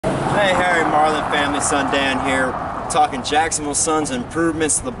up, family? Son Dan here, talking Jacksonville Suns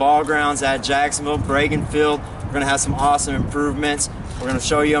improvements to the ball grounds at Jacksonville, Bragan Field. We're going to have some awesome improvements. We're going to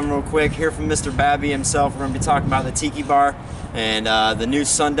show you them real quick. Hear from Mr. Babby himself. We're going to be talking about the Tiki Bar and the new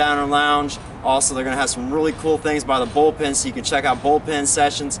Sundowner Lounge. Also, they're going to have some really cool things by the Bullpen, so you can check out Bullpen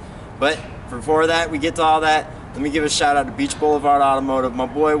sessions. But before that, we get to all that, let me give a shout out to Beach Boulevard Automotive. My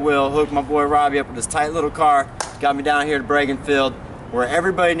boy Will hooked my boy Robbie up with his tight little car, got me down here to Bragan Field, where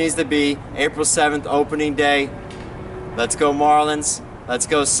everybody needs to be. April 7th, opening day. Let's go Marlins. Let's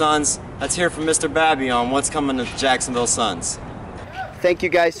go Suns. Let's hear from Mr. Babby on what's coming to the Jacksonville Suns. Thank you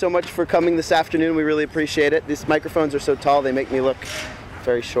guys so much for coming this afternoon. We really appreciate it. These microphones are so tall, they make me look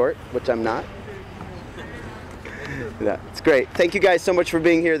very short, which I'm not. Yeah, it's great. Thank you guys so much for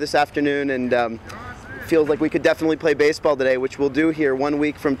being here this afternoon, and feels like we could definitely play baseball today, which we'll do here 1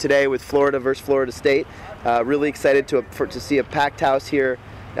 week from today with Florida versus Florida State. Really excited to see a packed house here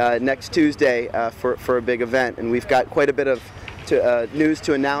next Tuesday for a big event, and we've got quite a bit of news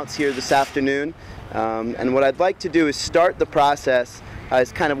to announce here this afternoon. And what I'd like to do is start the process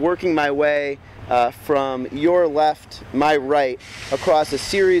is kind of working my way from your left, my right, across a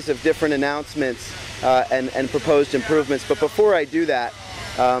series of different announcements and proposed improvements. But before I do that,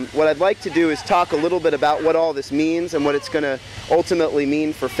 what I'd like to do is talk a little bit about what all this means and what it's going to ultimately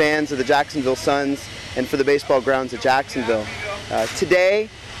mean for fans of the Jacksonville Suns and for the baseball grounds of Jacksonville. Today,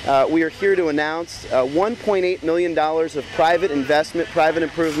 we are here to announce $1.8 million of private investment, private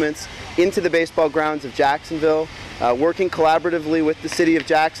improvements into the baseball grounds of Jacksonville, working collaboratively with the city of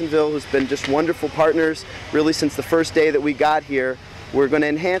Jacksonville, who's been just wonderful partners really since the first day that we got here. We're going to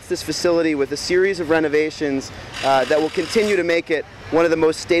enhance this facility with a series of renovations that will continue to make it one of the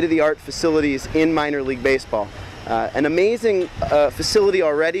most state-of-the-art facilities in minor league baseball. An amazing facility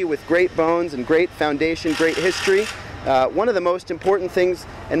already with great bones and great foundation, great history. One of the most important things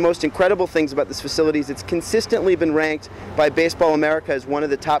and most incredible things about this facility is it's consistently been ranked by Baseball America as one of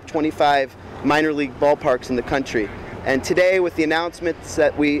the top 25 minor league ballparks in the country. And today, with the announcements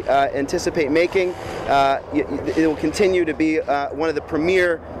that we anticipate making, it will continue to be one of the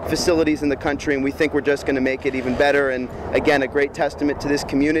premier facilities in the country, and we think we're just going to make it even better. And again, a great testament to this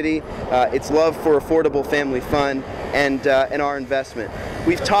community, its love for affordable family fun, and our investment.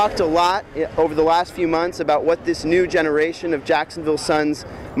 We've talked a lot over the last few months about what this new generation of Jacksonville Suns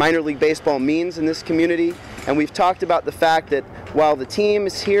minor league baseball means in this community, and we've talked about the fact that while the team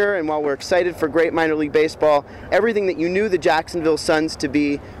is here and while we're excited for great minor league baseball, everything that you knew the Jacksonville Suns to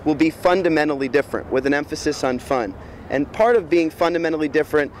be will be fundamentally different, with an emphasis on fun. And part of being fundamentally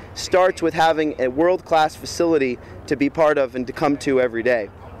different starts with having a world-class facility to be part of and to come to every day.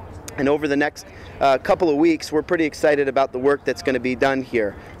 And over the next couple of weeks, we're pretty excited about the work that's going to be done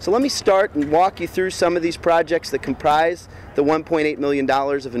here. So let me start and walk you through some of these projects that comprise the $1.8 million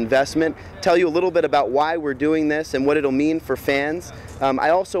of investment, tell you a little bit about why we're doing this and what it'll mean for fans. I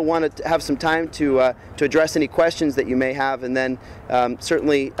also want to have some time to address any questions that you may have, and then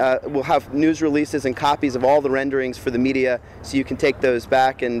certainly we'll have news releases and copies of all the renderings for the media, so you can take those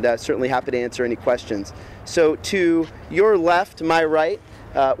back, and certainly happy to answer any questions. So to your left, my right,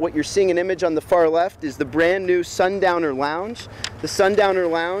 what you're seeing an image on the far left is the brand new Sundowner Lounge. The Sundowner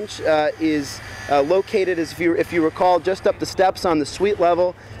Lounge is located, if you recall, just up the steps on the suite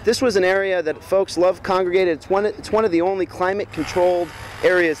level. This was an area that folks love congregated. It's one of the only climate-controlled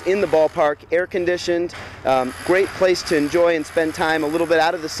areas in the ballpark, air-conditioned, great place to enjoy and spend time a little bit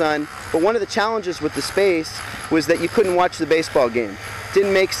out of the sun. But one of the challenges with the space was that you couldn't watch the baseball game. It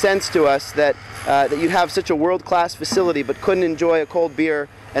didn't make sense to us that you'd have such a world-class facility but couldn't enjoy a cold beer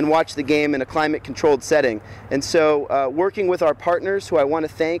and watch the game in a climate-controlled setting. And so working with our partners, who I want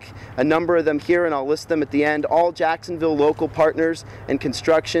to thank, a number of them here, and I'll list them at the end, all Jacksonville local partners and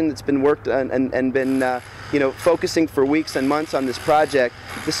construction that's been worked on and been focusing for weeks and months on this project.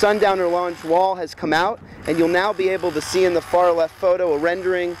 The Sundowner Lounge wall has come out, and you'll now be able to see in the far left photo a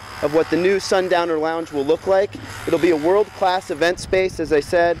rendering of what the new Sundowner Lounge will look like. It'll be a world-class event space, as I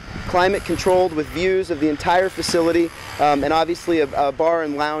said, climate-controlled with views of the entire facility, and obviously a bar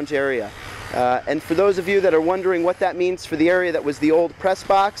and lounge area. And for those of you that are wondering what that means for the area that was the old press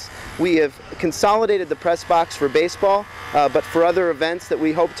box, we have consolidated the press box for baseball, but for other events that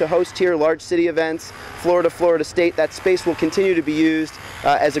we hope to host here, large city events, Florida State, that space will continue to be used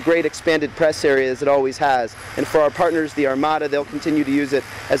as a great expanded press area, as it always has. And for our partners, the Armada, they'll continue to use it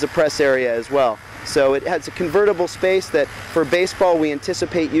as a press area as well. So it has a convertible space that for baseball we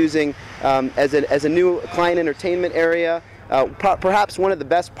anticipate using as a new client entertainment area. Perhaps one of the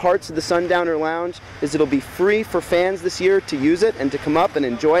best parts of the Sundowner Lounge is it'll be free for fans this year to use it and to come up and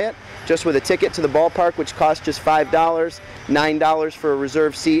enjoy it. just with a ticket to the ballpark, which costs just $5, $9 for a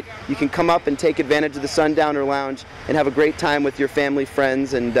reserved seat. You can come up and take advantage of the Sundowner Lounge and have a great time with your family,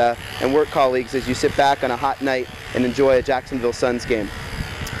 friends, and work colleagues as you sit back on a hot night and enjoy a Jacksonville Suns game.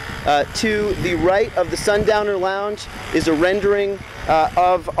 To the right of the Sundowner Lounge is a rendering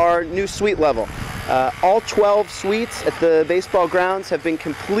of our new suite level. All 12 suites at the baseball grounds have been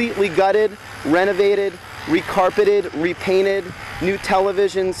completely gutted, renovated, recarpeted, repainted, new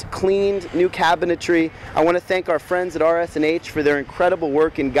televisions, cleaned, new cabinetry. I want to thank our friends at RS&H for their incredible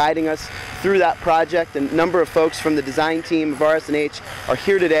work in guiding us through that project. And a number of folks from the design team of RS&H are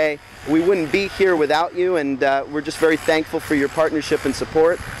here today. We wouldn't be here without you, and we're just very thankful for your partnership and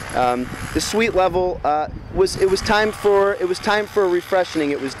support. The suite level was time for a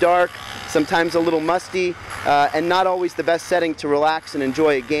refreshing. It was dark, sometimes a little musty, and not always the best setting to relax and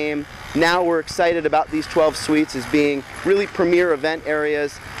enjoy a game. Now we're excited about these 12 suites as being really premier event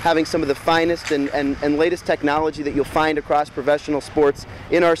areas, having some of the finest and latest technology that you'll find across professional sports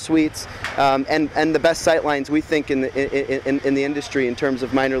in our suites, and the best sightlines we think in the industry in terms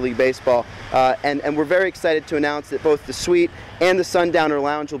of minor league baseball. And we're very excited to announce that both the suite and the Sundowner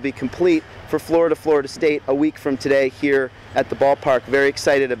Lounge will be complete for Florida State a week from today here at the ballpark. Very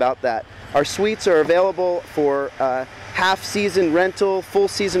excited about that. Our suites are available for half-season rental,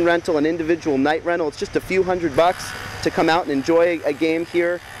 full-season rental, and individual night rental. It's just a few $100 to come out and enjoy a game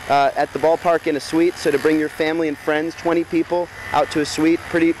here at the ballpark in a suite. So to bring your family and friends, 20 people, out to a suite,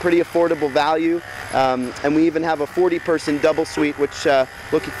 pretty affordable value. And we even have a 40-person double suite, which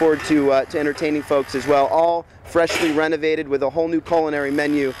looking forward to entertaining folks as well. All freshly renovated with a whole new culinary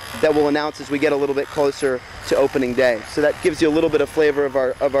menu that we'll announce as we get a little bit closer to opening day. So that gives you a little bit of flavor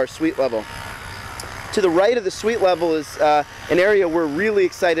of our suite level. To the right of the suite level is an area we're really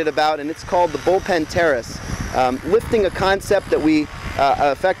excited about, and it's called the Bullpen Terrace. Lifting a concept that we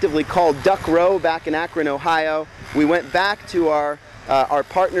effectively called Duck Row back in Akron, Ohio. We went back to our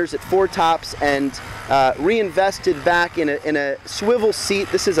partners at Four Tops and reinvested back in a swivel seat.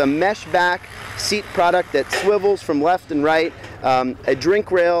 This is a mesh back seat product that swivels from left and right, a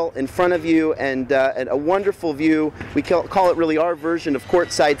drink rail in front of you, and a wonderful view. We call it really our version of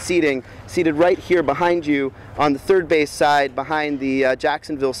courtside seating, seated right here behind you on the third base side behind the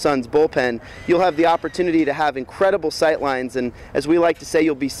Jacksonville Suns bullpen. You'll have the opportunity to have incredible sight lines, and as we like to say,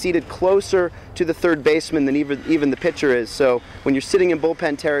 you'll be seated closer to the third baseman than even the pitcher is. So when you're sitting in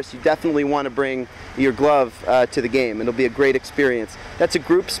Bullpen Terrace, you definitely want to bring your glove to the game. It'll be a great experience. That's a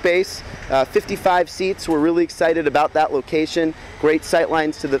group space, 55 seats. We're really excited about that location. Great sight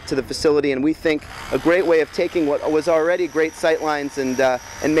lines to the facility, and we think a great way of taking what was already great sight lines and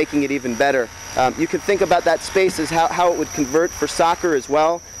making it even better. You can think about that space as how it would convert for soccer as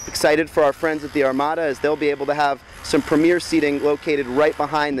well. Excited for our friends at the Armada as they'll be able to have some premier seating located right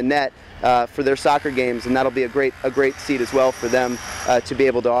behind the net for their soccer games, and that'll be a great seat as well for them to be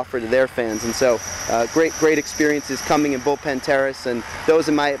able to offer to their fans. And so great experiences coming in Bullpen Terrace, and those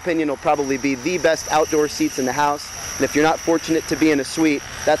in my opinion will probably be the best outdoor seats in the house. And if you're not fortunate to be in a suite,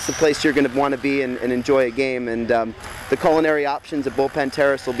 that's the place you're going to want to be and enjoy a game. And the culinary options at Bullpen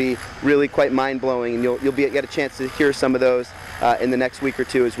Terrace will be really quite mind-blowing, and you'll get a chance to hear some of those in the next week or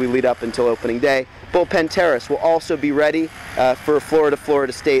two as we lead up until opening day. Bullpen Terrace will also be ready for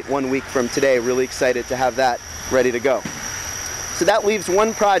Florida State 1 week from today. Really excited to have that ready to go. So that leaves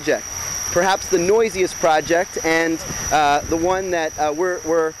one project, perhaps the noisiest project, and the one that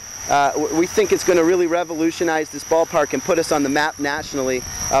we think is going to really revolutionize this ballpark and put us on the map nationally.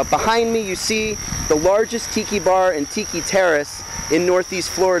 Behind me you see the largest tiki bar and Tiki Terrace in Northeast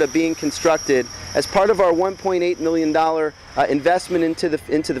Florida being constructed as part of our $1.8 million investment into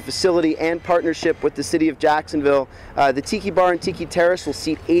the facility and partnership with the city of Jacksonville. The Tiki Bar and Tiki Terrace will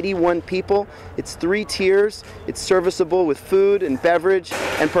seat 81 people. It's 3 tiers. It's serviceable with food and beverage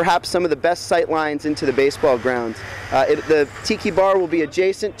and perhaps some of the best sight lines into the baseball grounds. The Tiki Bar will be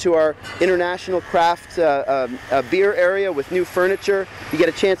adjacent to our international craft beer area with new furniture. You get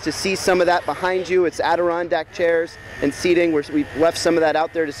a chance to see some of that behind you. It's Adirondack chairs and seating. We've left some of that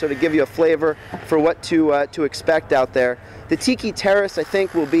out there to sort of give you a flavor for what to expect out there. The Tiki Terrace, I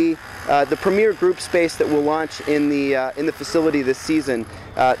think, will be the premier group space that we'll launch in the facility this season.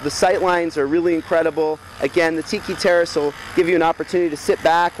 The sight lines are really incredible. Again, the Tiki Terrace will give you an opportunity to sit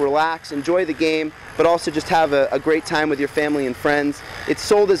back, relax, enjoy the game, but also just have a great time with your family and friends. It's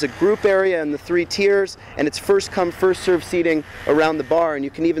sold as a group area in the 3 tiers, and it's first come, first served seating around the bar, and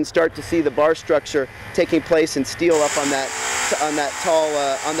you can even start to see the bar structure taking place in steel up on that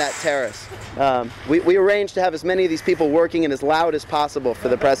terrace. We arranged to have as many of these people working and as loud as possible for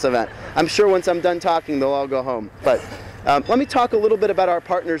the press event. I'm sure once I'm done talking, they'll all go home. But Let me talk a little bit about our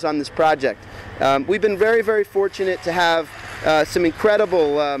partners on this project. We've been very, very fortunate to have some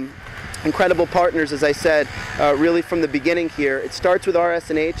incredible partners, as I said, really from the beginning here. It starts with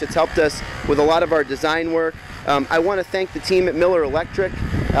RS&H. It's helped us with a lot of our design work. I want to thank the team at Miller Electric,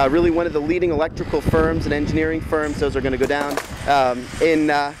 really one of the leading electrical firms and engineering firms. Those are going to go down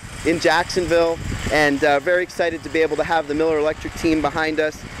in Jacksonville, and very excited to be able to have the Miller Electric team behind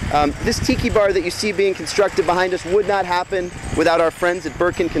us. This tiki bar that you see being constructed behind us would not happen without our friends at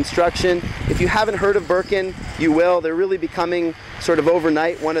Burken Construction. If you haven't heard of Burken, you will. They're really becoming sort of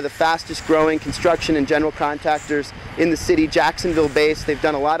overnight one of the fastest growing construction and general contractors in the city, Jacksonville based. They've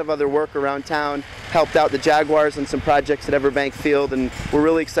done a lot of other work around town, helped out the Jaguars on some projects at Bragan Field, and we're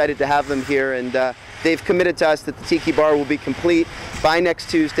really excited to have them here. And they've committed to us that the tiki bar will be complete by next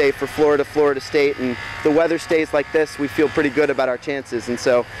Tuesday for Florida State, and the weather stays like this, we feel pretty good about our chances, and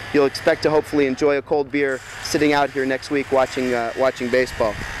so you'll expect to hopefully enjoy a cold beer sitting out here next week watching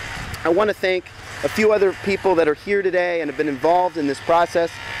baseball. I want to thank a few other people that are here today and have been involved in this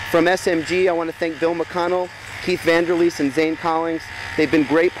process. From SMG, I want to thank Bill McConnell, Keith Vanderlees, and Zane Collins. They've been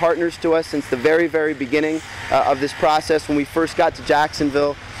great partners to us since the very, very beginning of this process when we first got to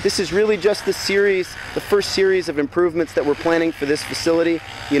Jacksonville. This is really just the first series of improvements that we're planning for this facility.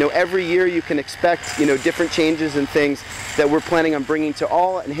 You know, every year you can expect, you know, different changes and things that we're planning on bringing to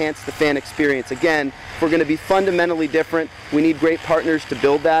all enhance the fan experience. Again, if we're going to be fundamentally different, we need great partners to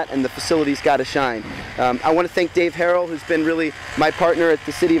build that, and the facility's got to shine. I want to thank Dave Harrell, who's been really my partner at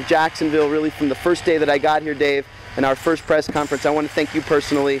the City of Jacksonville, really from the first day that I got here, Dave, and our first press conference. I want to thank you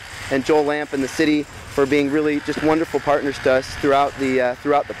personally, and Joel Lamp and the city for being really just wonderful partners to us throughout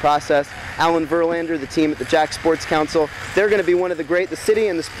the process. Alan Verlander, the team at the Jack Sports Council, they're going to be one of the city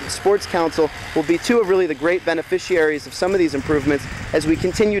and the Sports Council will be two of really the great beneficiaries of some of these improvements as we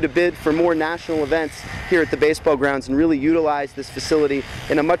continue to bid for more national events here at the baseball grounds and really utilize this facility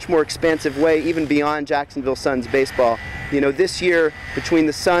in a much more expansive way, even beyond Jacksonville Suns baseball. You know, this year, between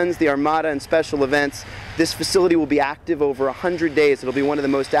the Suns, the Armada, and special events, this facility will be active over 100 days. It'll be one of the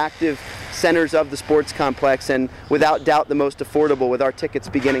most active centers of the sports complex, and without doubt the most affordable, with our tickets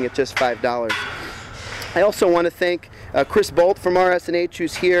beginning at just $5. I also want to thank Chris Bolt from RS&H,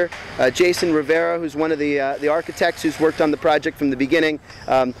 who's here, Jason Rivera, who's one of the architects who's worked on the project from the beginning,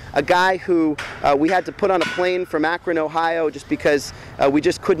 a guy who we had to put on a plane from Akron, Ohio, just because we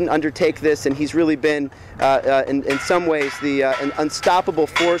just couldn't undertake this, and he's really been, in some ways, an unstoppable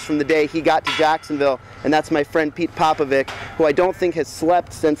force from the day he got to Jacksonville, and that's my friend Pete Popovic, who I don't think has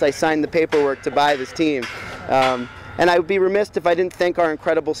slept since I signed the paperwork to buy this team. And I would be remiss if I didn't thank our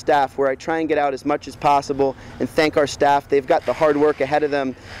incredible staff, where I try and get out as much as possible and thank our staff. They've got the hard work ahead of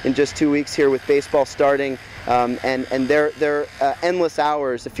them in just 2 weeks here with baseball starting, and their endless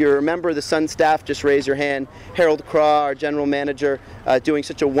hours. If you're a member of the Sun staff, just raise your hand. Harold Craw, our general manager, doing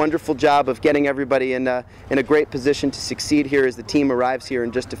such a wonderful job of getting everybody in a great position to succeed here as the team arrives here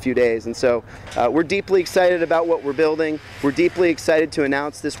in just a few days. And so we're deeply excited about what we're building. We're deeply excited to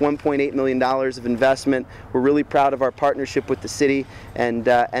announce this $1.8 million of investment. We're really proud of our partnership with the city, and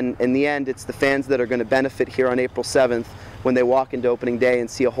in the end, it's the fans that are going to benefit here on April 7th when they walk into opening day and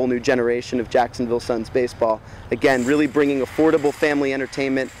see a whole new generation of Jacksonville Suns baseball. Again, really bringing affordable family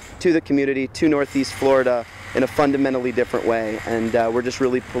entertainment to the community, to Northeast Florida, in a fundamentally different way. And we're just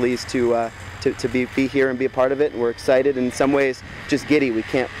really pleased to be here and be a part of it, and we're excited, and in some ways just giddy. We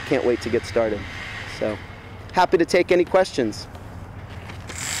can't wait to get started. So happy to take any questions.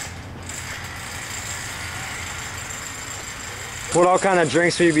 What all kind of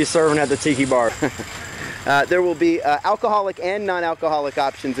drinks will you be serving at the Tiki Bar? There will be alcoholic and non-alcoholic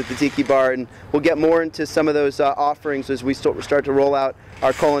options at the Tiki Bar, and we'll get more into some of those offerings as we start to roll out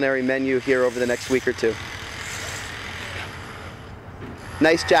our culinary menu here over the next week or two.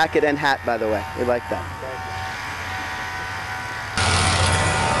 Nice jacket and hat, by the way. We like that.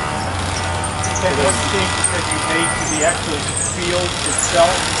 And what changes have you made to the actual field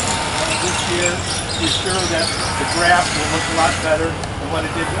itself this year to ensure that the grass will look a lot better than what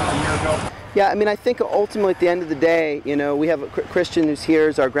it did a year ago? Yeah, I mean, I think ultimately at the end of the day, you know, we have Christian who's here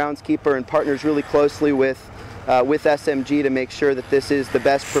as our groundskeeper and partners really closely with SMG to make sure that this is the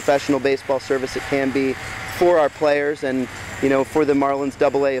best professional baseball service it can be for our players and, you know, for the Marlins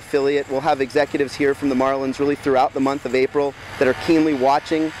AA affiliate. We'll have executives here from the Marlins really throughout the month of April that are keenly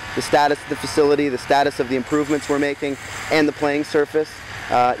watching the status of the facility, the status of the improvements we're making, and the playing surface.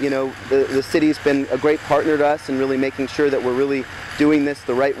 You know, the city's been a great partner to us in really making sure that we're really doing this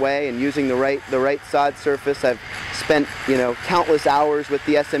the right way and using the right sod surface. I've spent, you know, countless hours with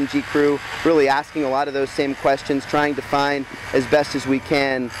the SMG crew, really asking a lot of those same questions, trying to find as best as we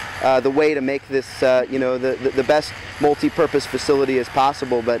can the way to make this, you know, the best multi-purpose facility as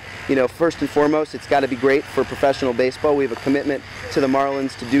possible. But, you know, first and foremost, it's got to be great for professional baseball. We have a commitment to the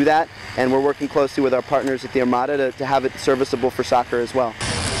Marlins to do that, and we're working closely with our partners at the Armada to have it serviceable for soccer as well.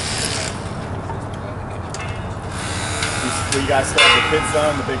 You guys still have the kids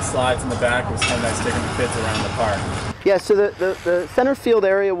zone, the big slides in the back. It was kind of nice taking the kids around the park. Yeah, so the center field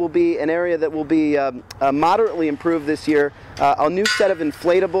area will be an area that will be moderately improved this year. A new set of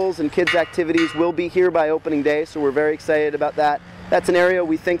inflatables and kids activities will be here by opening day, so we're very excited about that. That's an area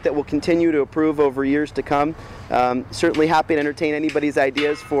we think that will continue to improve over years to come. Certainly happy to entertain anybody's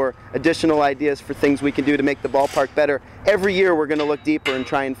ideas for additional ideas for things we can do to make the ballpark better. Every year we're going to look deeper and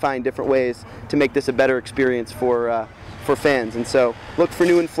try and find different ways to make this a better experience for fans. And so look for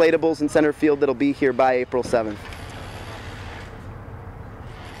new inflatables in center field that'll be here by April 7th.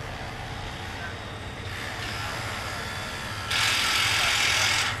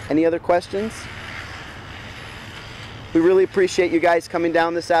 Any other questions? We really appreciate you guys coming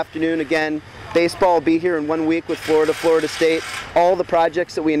down this afternoon. Again, baseball will be here in 1 week with Florida State. All the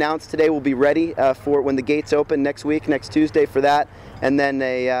projects that we announced today will be ready for when the gates open next week, next Tuesday for that. And then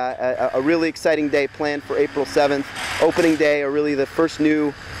a really exciting day planned for April 7th, opening day, or really the first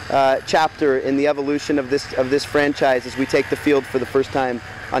new chapter in the evolution of this franchise as we take the field for the first time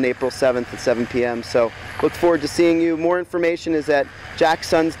on April 7th at 7 p.m. So look forward to seeing you. More information is at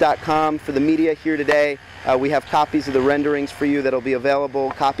jacksons.com. For the media here today, we have copies of the renderings for you that'll be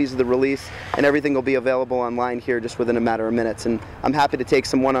available, copies of the release, and everything will be available online here just within a matter of minutes. And I'm happy to take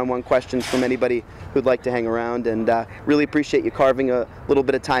some one-on-one questions from anybody who'd like to hang around, and really appreciate you carving a little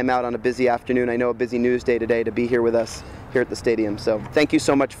bit of time out on a busy afternoon. I know a busy news day today to be here with us here at the stadium. So thank you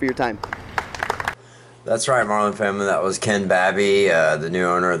so much for your time. That's right, Marlin family. That was Ken Babby, the new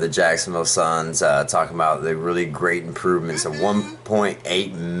owner of the Jacksonville Suns, talking about the really great improvements of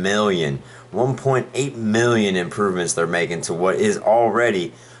 1.8 million improvements they're making to what is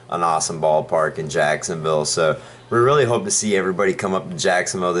already an awesome ballpark in Jacksonville. So we really hope to see everybody come up to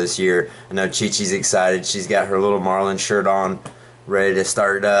Jacksonville this year. I know Chi-Chi's excited. She's got her little Marlin shirt on, ready to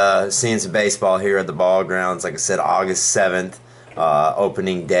start seeing some baseball here at the ball grounds. Like I said, August 7th.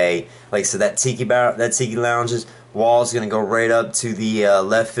 Opening day. Like I said, that Tiki Lounge's wall is going to go right up to the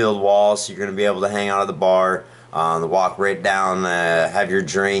left field wall, so you're going to be able to hang out at the bar, walk right down, have your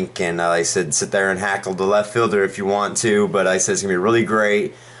drink, and like I said, sit there and hackle the left fielder if you want to. But like I said, it's going to be a really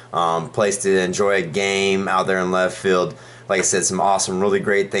great place to enjoy a game out there in left field. Like I said, some awesome, really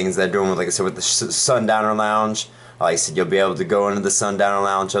great things they're doing with, like I said, with the Sundowner Lounge. Like I said, you'll be able to go into the Sundowner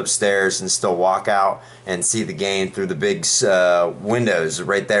Lounge upstairs and still walk out and see the game through the big windows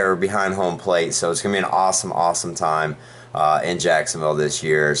right there behind home plate. So it's going to be an awesome, awesome time in Jacksonville this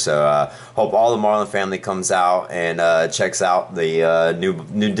year. So hope all the Marlin family comes out and checks out the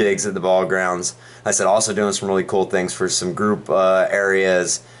new digs at the ball grounds. Like I said, also doing some really cool things for some group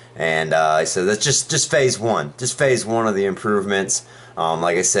areas. And I said that's just phase one. Just phase one of the improvements.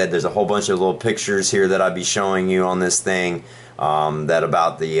 Like I said, there's a whole bunch of little pictures here that I'll be showing you on this thing that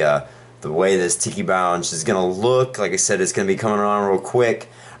about the way this Tiki Lounge is going to look. Like I said, it's going to be coming around real quick.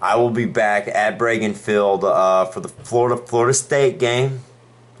 I will be back at Bragan Field for the Florida State game.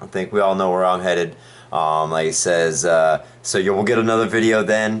 I think we all know where I'm headed. Like it says, so we'll get another video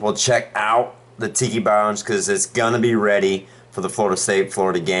then. We'll check out the Tiki Lounge because it's going to be ready for the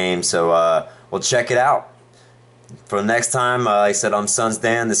Florida game. So we'll check it out. For next time, like I said, I'm Sons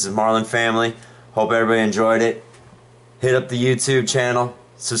Dan. This is Marlin Family. Hope everybody enjoyed it. Hit up the YouTube channel.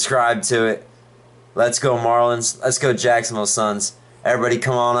 Subscribe to it. Let's go Marlins. Let's go Jacksonville Suns. Everybody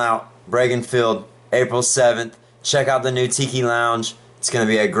come on out. Bragan Field, April 7th. Check out the new Tiki Lounge. It's going to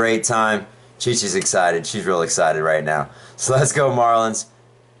be a great time. Chi-Chi's excited. She's real excited right now. So let's go Marlins.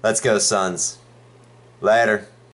 Let's go Suns. Later.